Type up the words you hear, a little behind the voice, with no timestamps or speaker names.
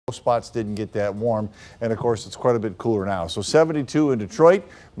spots didn't get that warm, and of course it's quite a bit cooler now. So 72 in Detroit,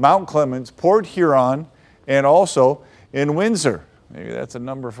 Mount Clemens, Port Huron, and also in Windsor. Maybe that's a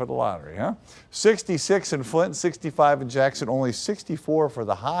number for the lottery, huh? 66 in Flint, 65 in Jackson, only 64 for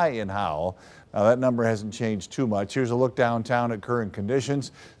the high in Howell. Now that number hasn't changed too much. Here's a look downtown at current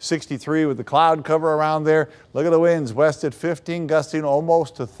conditions. 63 with the cloud cover around there. Look at the winds, west at 15, gusting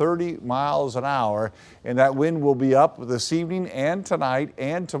almost to 30 miles an hour. And that wind will be up this evening and tonight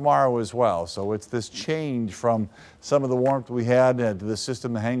and tomorrow as well. So it's this change from some of the warmth we had to the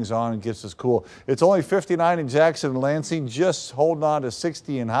system that hangs on and gets us cool. It's only 59 in Jackson and Lansing, just holding on to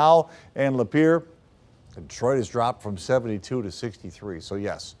 60 in Howell and Lapeer. Detroit has dropped from 72 to 63. So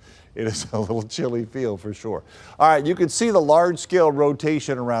yes, it is a little chilly feel for sure. All right, you can see the large-scale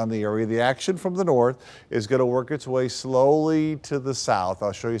rotation around the area. The action from the north is going to work its way slowly to the south.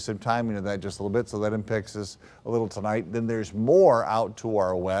 I'll show you some timing of that just a little bit, so that impacts us a little tonight. Then there's more out to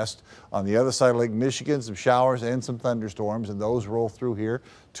our west. On the other side of Lake Michigan, some showers and some thunderstorms, and those roll through here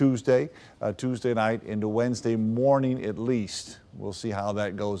Tuesday night into Wednesday morning at least. We'll see how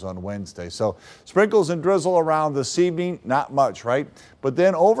that goes on Wednesday. So sprinkles and drizzle around this evening, not much, right? But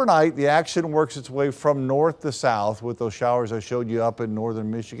then overnight, the action works its way from north to south with those showers I showed you up in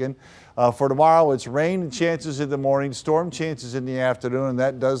northern Michigan. For tomorrow, it's rain chances in the morning, storm chances in the afternoon, and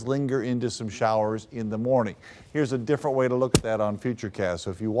that does linger into some showers in the morning. Here's a different way to look at that on Futurecast.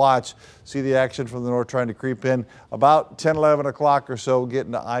 So if you watch, see the action from the north trying to creep in about 10, 11 o'clock or so,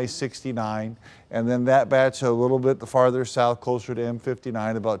 getting to I-69. And then that batch a little bit farther south, closer to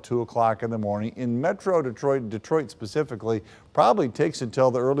M59, about 2 o'clock in the morning. In Metro Detroit specifically, probably takes until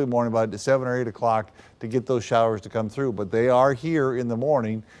the early morning, about 7 or 8 o'clock, to get those showers to come through. But they are here in the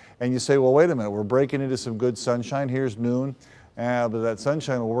morning. And you say, well, wait a minute, we're breaking into some good sunshine. Here's noon. But that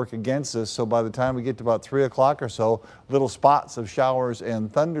sunshine will work against us. So by the time we get to about 3 o'clock or so, little spots of showers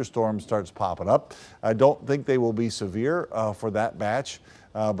and thunderstorms starts popping up. I don't think they will be severe for that batch.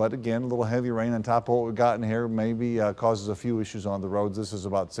 But again, a little heavy rain on top of what we've gotten here maybe causes a few issues on the roads. This is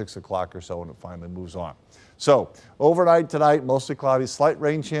about 6 o'clock or so when it finally moves on. So overnight tonight, mostly cloudy, slight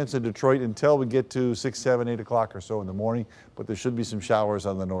rain chance in Detroit until we get to 6, 7, 8 o'clock or so in the morning. But there should be some showers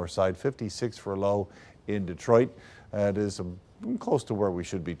on the north side. 56 for a low in Detroit. It is close to where we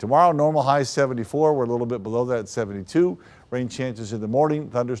should be. Tomorrow, normal high 74. We're a little bit below that at 72. Rain chances in the morning,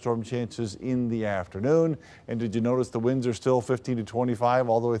 thunderstorm chances in the afternoon. And did you notice the winds are still 15 to 25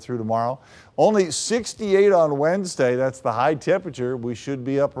 all the way through tomorrow? Only 68 on Wednesday. That's the high temperature. We should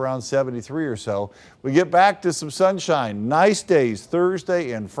be up around 73 or so. We get back to some sunshine. Nice days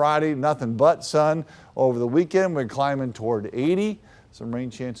Thursday and Friday. Nothing but sun. Over the weekend, we're climbing toward 80. Some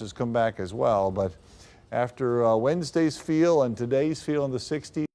rain chances come back as well. But after Wednesday's feel and today's feel in the 60s,